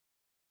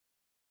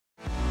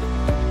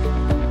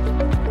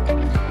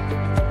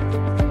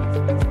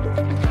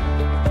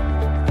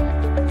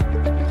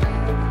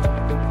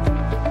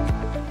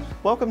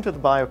Welcome to the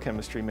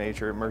biochemistry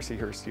major at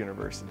Mercyhurst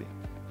University.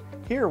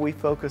 Here we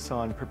focus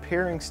on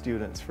preparing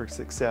students for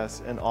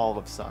success in all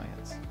of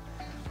science,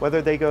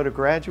 whether they go to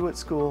graduate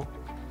school,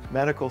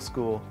 medical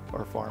school,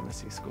 or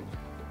pharmacy school.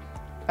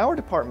 Our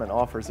department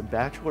offers a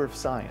Bachelor of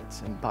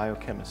Science in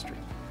Biochemistry.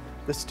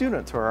 The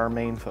students are our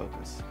main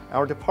focus.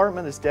 Our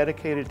department is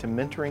dedicated to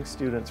mentoring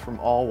students from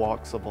all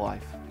walks of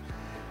life.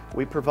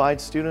 We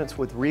provide students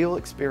with real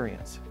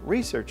experience,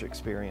 research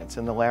experience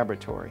in the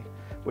laboratory,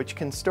 which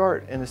can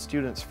start in a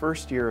student's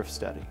first year of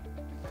study.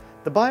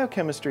 The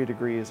biochemistry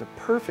degree is a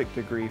perfect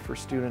degree for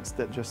students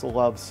that just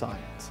love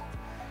science.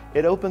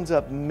 It opens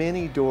up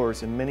many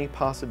doors and many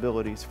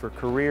possibilities for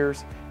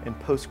careers and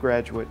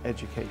postgraduate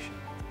education.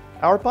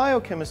 Our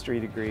biochemistry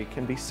degree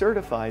can be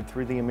certified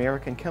through the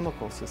American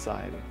Chemical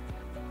Society.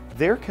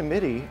 Their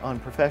Committee on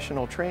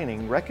Professional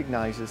Training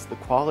recognizes the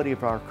quality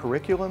of our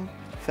curriculum,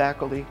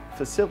 faculty,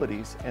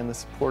 facilities, and the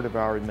support of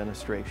our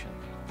administration.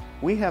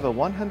 We have a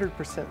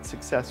 100%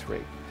 success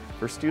rate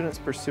for students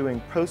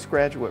pursuing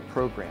postgraduate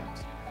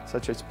programs,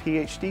 such as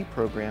PhD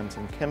programs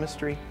in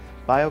chemistry,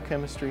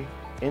 biochemistry,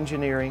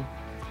 engineering,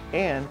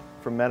 and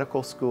from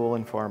medical school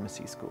and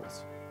pharmacy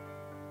schools.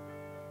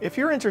 If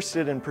you're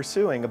interested in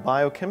pursuing a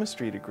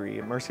biochemistry degree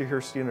at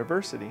Mercyhurst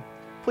University,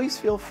 please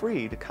feel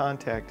free to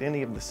contact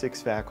any of the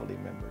 6 faculty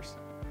members.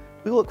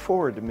 We look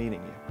forward to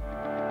meeting you.